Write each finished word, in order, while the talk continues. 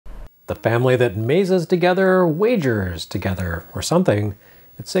the family that mazes together, wagers together, or something.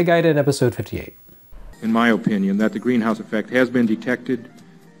 It's Segaiden episode 58. In my opinion, that the greenhouse effect has been detected,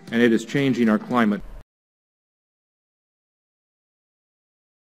 and it is changing our climate.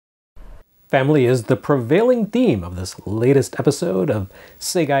 Family is the prevailing theme of this latest episode of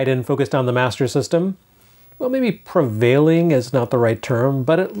Segaiden focused on the Master System. Well, maybe prevailing is not the right term,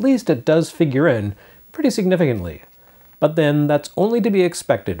 but at least it does figure in pretty significantly. But then that's only to be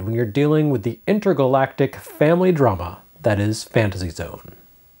expected when you're dealing with the intergalactic family drama that is Fantasy Zone.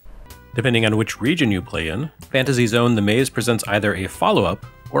 Depending on which region you play in, Fantasy Zone The Maze presents either a follow-up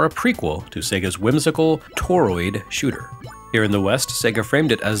or a prequel to Sega's whimsical toroid shooter. Here in the West, Sega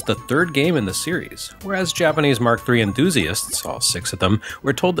framed it as the third game in the series, whereas Japanese Mark III enthusiasts, all 6 of them,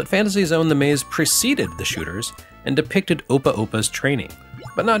 were told that Fantasy Zone The Maze preceded the shooters and depicted opa-opa's training.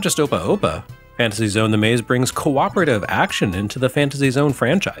 But not just opa-opa. Fantasy Zone The Maze brings cooperative action into the Fantasy Zone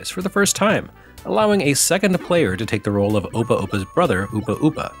franchise for the first time, allowing a second player to take the role of opa-opa's brother,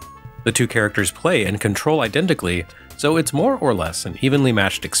 Upa-Upa. The 2 characters play and control identically, so it's more or less an evenly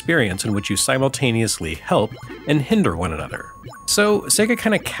matched experience in which you simultaneously help and hinder one another. So Sega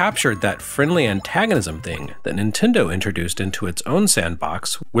kinda captured that friendly antagonism thing that Nintendo introduced into its own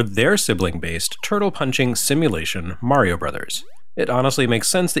sandbox with their sibling-based turtle-punching simulation Mario Bros. It honestly makes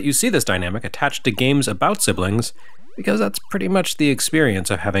sense that you see this dynamic attached to games about siblings, because that's pretty much the experience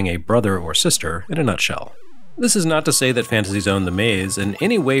of having a brother or sister in a nutshell. This is not to say that Fantasy Zone The Maze in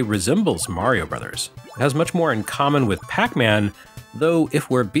any way resembles Mario Bros. It has much more in common with Pac-Man, though if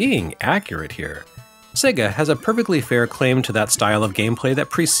we're being accurate here, Sega has a perfectly fair claim to that style of gameplay that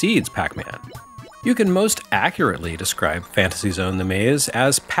precedes Pac-Man. You can most accurately describe Fantasy Zone The Maze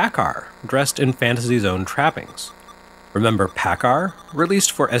as Pac-R, dressed in Fantasy Zone trappings. Remember Pac-R?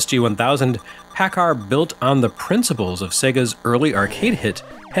 Released for SG-1000, Pac-R built on the principles of Sega's early arcade hit,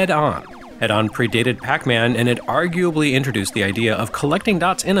 Head-On. Head-On predated Pac-Man, and it arguably introduced the idea of collecting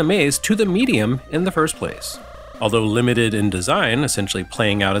dots in a maze to the medium in the first place. Although limited in design, essentially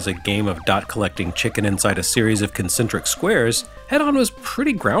playing out as a game of dot-collecting chicken inside a series of concentric squares, Head-On was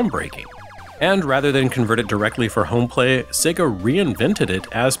pretty groundbreaking. And rather than convert it directly for home play, Sega reinvented it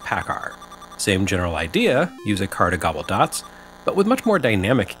as Pac-R. Same general idea, use a car to gobble dots, but with much more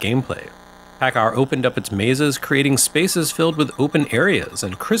dynamic gameplay. Pac-R opened up its mazes, creating spaces filled with open areas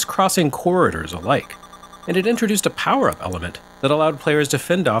and crisscrossing corridors alike. And it introduced a power-up element that allowed players to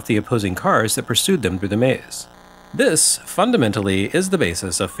fend off the opposing cars that pursued them through the maze. This, fundamentally, is the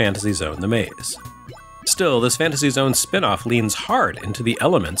basis of Fantasy Zone The Maze. Still, this Fantasy Zone spin-off leans hard into the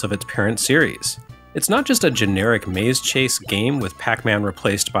elements of its parent series. It's not just a generic maze chase game with Pac-Man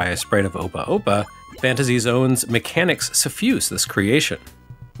replaced by a sprite of Opa-Opa. Fantasy Zone's mechanics suffuse this creation.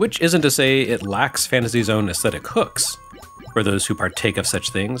 Which isn't to say it lacks Fantasy Zone aesthetic hooks. For those who partake of such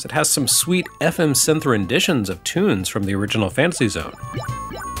things, it has some sweet FM synth renditions of tunes from the original Fantasy Zone.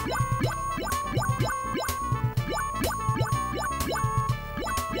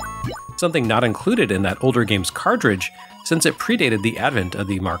 Something not included in that older game's cartridge, since it predated the advent of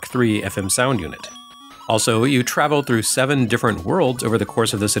the Mark III FM sound unit. Also, you travel through 7 different worlds over the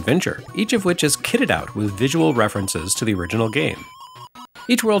course of this adventure, each of which is kitted out with visual references to the original game.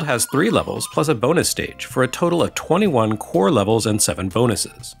 Each world has 3 levels plus a bonus stage for a total of 21 core levels and 7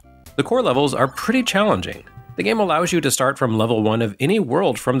 bonuses. The core levels are pretty challenging. The game allows you to start from level 1 of any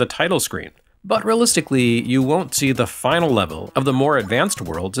world from the title screen, but realistically, you won't see the final level of the more advanced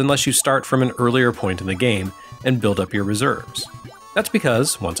worlds unless you start from an earlier point in the game and build up your reserves. That's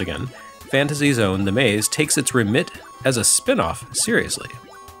because, once again, Fantasy Zone The Maze takes its remit as a spin-off seriously.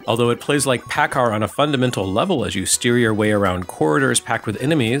 Although it plays like Pac-R on a fundamental level as you steer your way around corridors packed with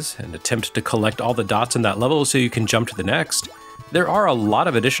enemies and attempt to collect all the dots in that level so you can jump to the next, there are a lot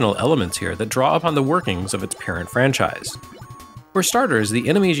of additional elements here that draw upon the workings of its parent franchise. For starters, the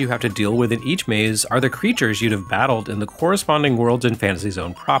enemies you have to deal with in each maze are the creatures you'd have battled in the corresponding worlds in Fantasy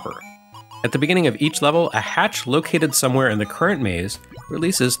Zone proper. At the beginning of each level, a hatch located somewhere in the current maze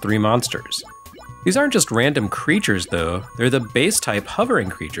releases 3 monsters. These aren't just random creatures though, they're the base-type hovering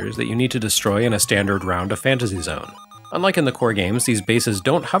creatures that you need to destroy in a standard round of Fantasy Zone. Unlike in the core games, these bases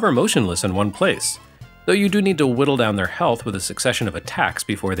don't hover motionless in one place, though you do need to whittle down their health with a succession of attacks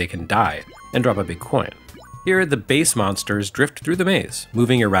before they can die, and drop a big coin. Here, the base monsters drift through the maze,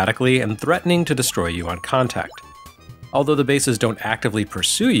 moving erratically and threatening to destroy you on contact. Although the bases don't actively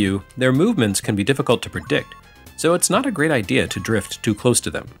pursue you, their movements can be difficult to predict, so it's not a great idea to drift too close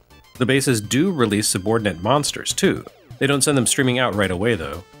to them. The bases do release subordinate monsters too. They don't send them streaming out right away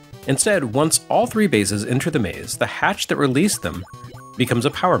though. Instead, once all 3 bases enter the maze, the hatch that released them becomes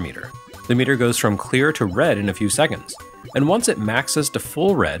a power meter. The meter goes from clear to red in a few seconds, and once it maxes to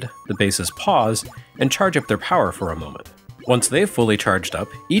full red, the bases pause and charge up their power for a moment. Once they've fully charged up,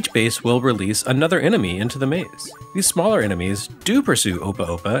 each base will release another enemy into the maze. These smaller enemies do pursue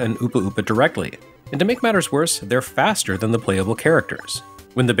opa-opa and upa-upa directly, and to make matters worse, they're faster than the playable characters.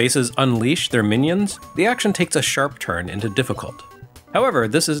 When the bases unleash their minions, the action takes a sharp turn into difficult. However,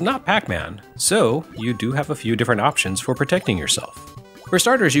 this is not Pac-Man, so you do have a few different options for protecting yourself. For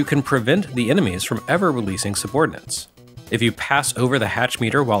starters, you can prevent the enemies from ever releasing subordinates. If you pass over the hatch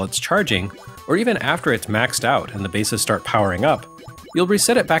meter while it's charging, or even after it's maxed out and the bases start powering up, you'll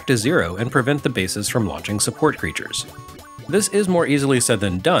reset it back to 0 and prevent the bases from launching support creatures. This is more easily said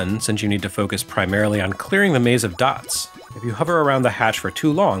than done, since you need to focus primarily on clearing the maze of dots. If you hover around the hatch for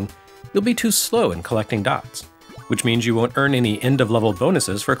too long, you'll be too slow in collecting dots, which means you won't earn any end-of-level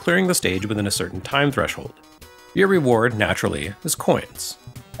bonuses for clearing the stage within a certain time threshold. Your reward, naturally, is coins.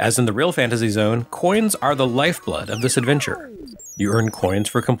 As in the real Fantasy Zone, coins are the lifeblood of this adventure. You earn coins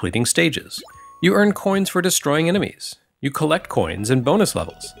for completing stages. You earn coins for destroying enemies. You collect coins in bonus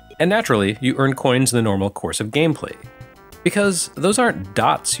levels. And naturally, you earn coins in the normal course of gameplay. Because those aren't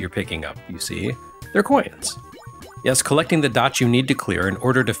dots you're picking up, you see, they're coins. Yes, collecting the dots you need to clear in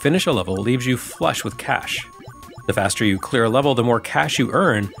order to finish a level leaves you flush with cash. The faster you clear a level, the more cash you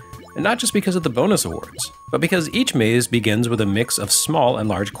earn, and not just because of the bonus awards, but because each maze begins with a mix of small and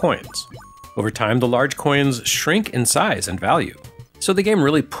large coins. Over time, the large coins shrink in size and value, so the game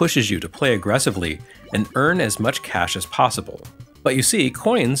really pushes you to play aggressively and earn as much cash as possible. But you see,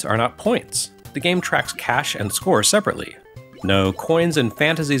 coins are not points. The game tracks cash and score separately. No, coins in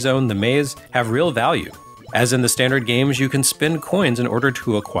Fantasy Zone the Maze have real value. As in the standard games, you can spend coins in order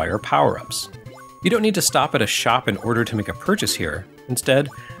to acquire power-ups. You don't need to stop at a shop in order to make a purchase here. Instead,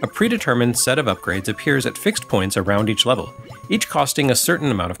 a predetermined set of upgrades appears at fixed points around each level, each costing a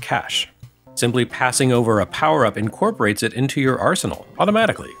certain amount of cash. Simply passing over a power-up incorporates it into your arsenal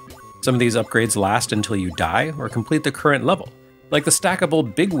automatically. Some of these upgrades last until you die or complete the current level, like the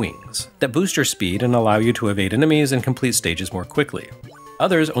stackable Big Wings that boost your speed and allow you to evade enemies and complete stages more quickly.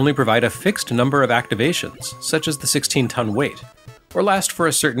 Others only provide a fixed number of activations, such as the 16-ton weight, or last for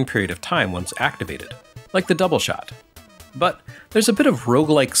a certain period of time once activated, like the double shot. But there's a bit of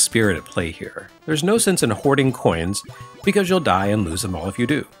roguelike spirit at play here. There's no sense in hoarding coins, because you'll die and lose them all if you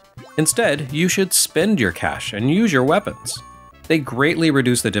do. Instead, you should spend your cash and use your weapons. They greatly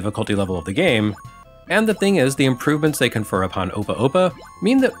reduce the difficulty level of the game, and the thing is, the improvements they confer upon opa-opa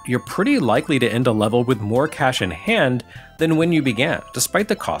mean that you're pretty likely to end a level with more cash in hand than when you began, despite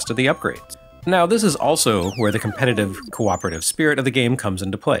the cost of the upgrades. Now, this is also where the competitive, cooperative spirit of the game comes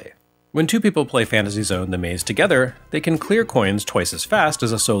into play. When two people play Fantasy Zone the Maze together, they can clear coins twice as fast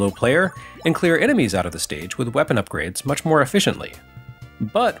as a solo player and clear enemies out of the stage with weapon upgrades much more efficiently.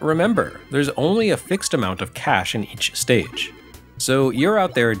 But remember, there's only a fixed amount of cash in each stage. So you're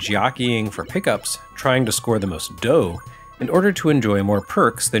out there jockeying for pickups, trying to score the most dough in order to enjoy more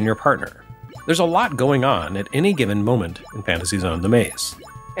perks than your partner. There's a lot going on at any given moment in Fantasy Zone the Maze.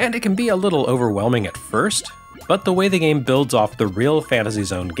 And it can be a little overwhelming at first, but the way the game builds off the real Fantasy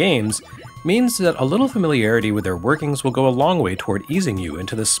Zone games means that a little familiarity with their workings will go a long way toward easing you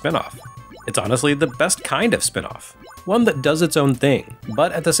into this spin-off. It's honestly the best kind of spin-off, one that does its own thing,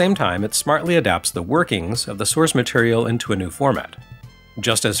 but at the same time it smartly adapts the workings of the source material into a new format.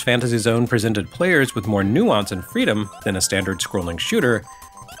 Just as Fantasy Zone presented players with more nuance and freedom than a standard scrolling shooter,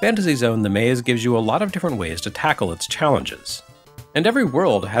 Fantasy Zone the Maze gives you a lot of different ways to tackle its challenges. And every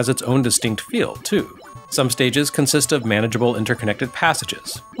world has its own distinct feel, too. Some stages consist of manageable interconnected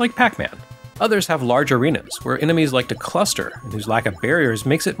passages, like Pac-Man. Others have large arenas, where enemies like to cluster, and whose lack of barriers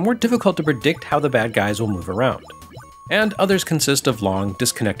makes it more difficult to predict how the bad guys will move around. And others consist of long,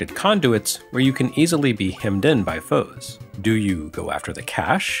 disconnected conduits, where you can easily be hemmed in by foes. Do you go after the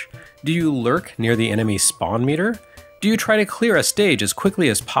cache? Do you lurk near the enemy spawn meter? Do you try to clear a stage as quickly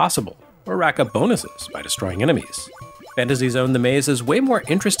as possible, or rack up bonuses by destroying enemies? Fantasy Zone the Maze is way more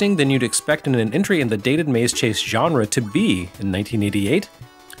interesting than you'd expect in an entry in the dated maze chase genre to be in 1988,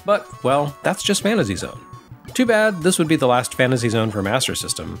 but, well, that's just Fantasy Zone. Too bad this would be the last Fantasy Zone for Master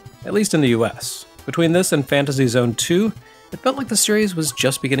System, at least in the US. Between this and Fantasy Zone 2, it felt like the series was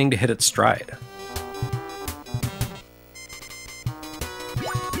just beginning to hit its stride.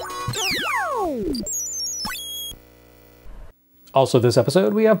 Also this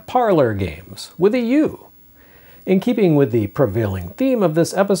episode, we have Parlour Games, with a U. In keeping with the prevailing theme of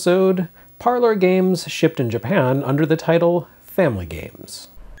this episode, Parlour Games shipped in Japan under the title Family Games.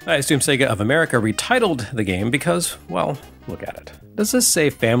 I assume Sega of America retitled the game because, well, look at it. Does this say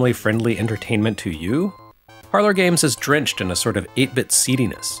family-friendly entertainment to you? Parlour Games is drenched in a sort of 8-bit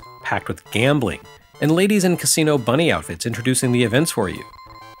seediness, packed with gambling, and ladies in casino bunny outfits introducing the events for you,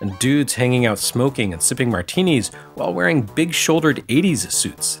 and dudes hanging out smoking and sipping martinis while wearing big-shouldered 80s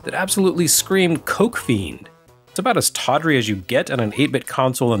suits that absolutely scream Coke Fiend. It's about as tawdry as you get on an 8-bit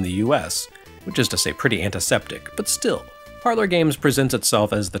console in the US, which is to say pretty antiseptic, but still. Parlour Games presents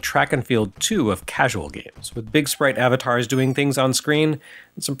itself as the track and field 2 of casual games, with big sprite avatars doing things on screen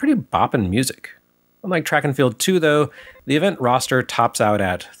and some pretty boppin' music. Unlike track and field 2 though, the event roster tops out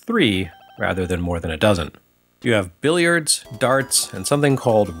at 3 rather than more than a dozen. You have billiards, darts, and something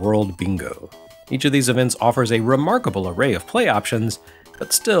called World Bingo. Each of these events offers a remarkable array of play options,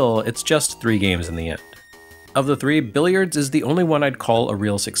 but still, it's just 3 games in the end. Of the 3, billiards is the only one I'd call a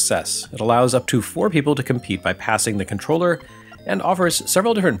real success. It allows up to 4 people to compete by passing the controller, and offers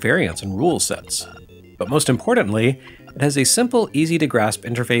several different variants and rule sets. But most importantly, it has a simple, easy-to-grasp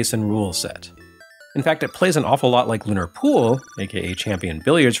interface and rule set. In fact, it plays an awful lot like Lunar Pool, aka Champion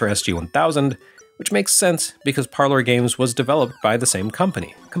Billiards for SG-1000, which makes sense because Parlour Games was developed by the same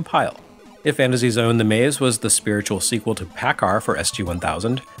company, Compile. If Fantasy Zone The Maze was the spiritual sequel to Packar for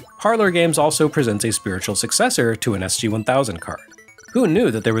SG-1000, Parlour Games also presents a spiritual successor to an SG-1000 card. Who knew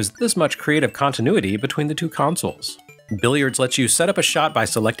that there was this much creative continuity between the two consoles? Billiards lets you set up a shot by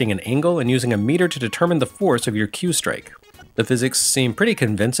selecting an angle and using a meter to determine the force of your cue strike. The physics seem pretty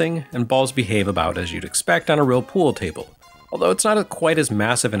convincing, and balls behave about as you'd expect on a real pool table. Although it's not quite as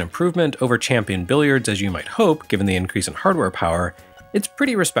massive an improvement over Champion Billiards as you might hope given the increase in hardware power, it's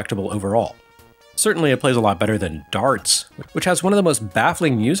pretty respectable overall. Certainly it plays a lot better than darts, which has one of the most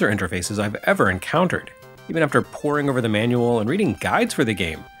baffling user interfaces I've ever encountered. Even after poring over the manual and reading guides for the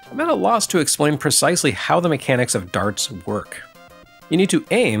game, I'm at a loss to explain precisely how the mechanics of darts work. You need to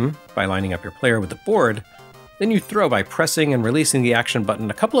aim by lining up your player with the board, then you throw by pressing and releasing the action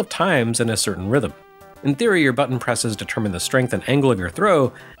button a couple of times in a certain rhythm. In theory, your button presses determine the strength and angle of your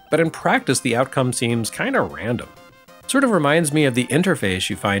throw, but in practice the outcome seems kinda random. Sort of reminds me of the interface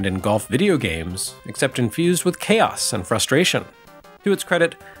you find in golf video games, except infused with chaos and frustration. To its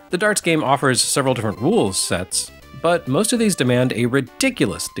credit, the darts game offers several different rules sets, but most of these demand a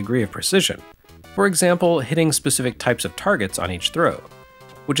ridiculous degree of precision. For example, hitting specific types of targets on each throw,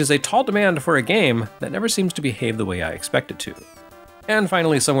 which is a tall demand for a game that never seems to behave the way I expect it to. And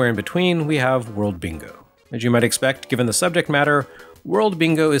finally, somewhere in between, we have World Bingo. As you might expect, given the subject matter, World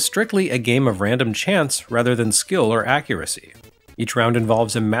Bingo is strictly a game of random chance rather than skill or accuracy. Each round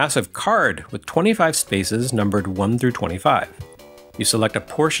involves a massive card with 25 spaces numbered 1 through 25. You select a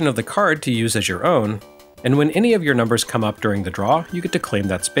portion of the card to use as your own, and when any of your numbers come up during the draw, you get to claim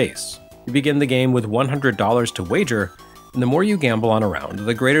that space. You begin the game with $100 to wager, and the more you gamble on a round,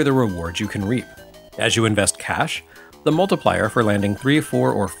 the greater the rewards you can reap. As you invest cash, the multiplier for landing 3,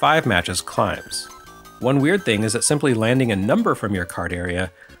 4, or 5 matches climbs. One weird thing is that simply landing a number from your card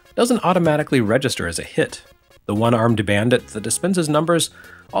area doesn't automatically register as a hit. The one-armed bandit that dispenses numbers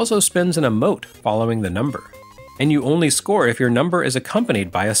also spins an emote following the number, and you only score if your number is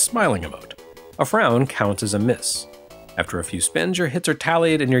accompanied by a smiling emote. A frown counts as a miss. After a few spins, your hits are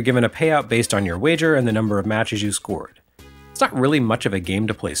tallied and you're given a payout based on your wager and the number of matches you scored. It's not really much of a game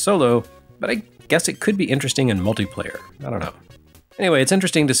to play solo, but I guess it could be interesting in multiplayer. I don't know. Anyway, it's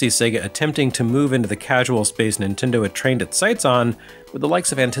interesting to see Sega attempting to move into the casual space Nintendo had trained its sights on with the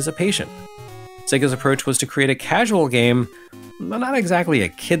likes of Anticipation. Sega's approach was to create a casual game, but not exactly a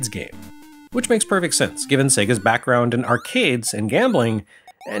kid's game, which makes perfect sense given Sega's background in arcades and gambling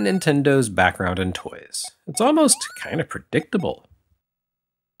and Nintendo's background in toys. It's almost kind of predictable.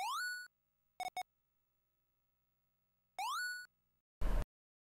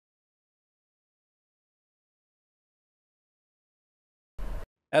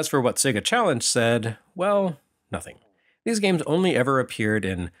 As for what Sega Challenge said, well, nothing. These games only ever appeared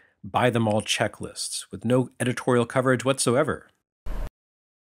in buy them all checklists with no editorial coverage whatsoever.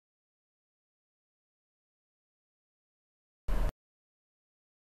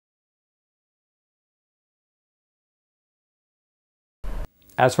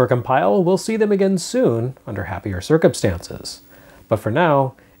 As for Compile, we'll see them again soon under happier circumstances. But for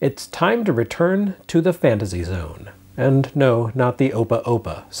now, it's time to return to the Fantasy Zone. And no, not the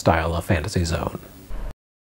opa-opa style of Fantasy Zone.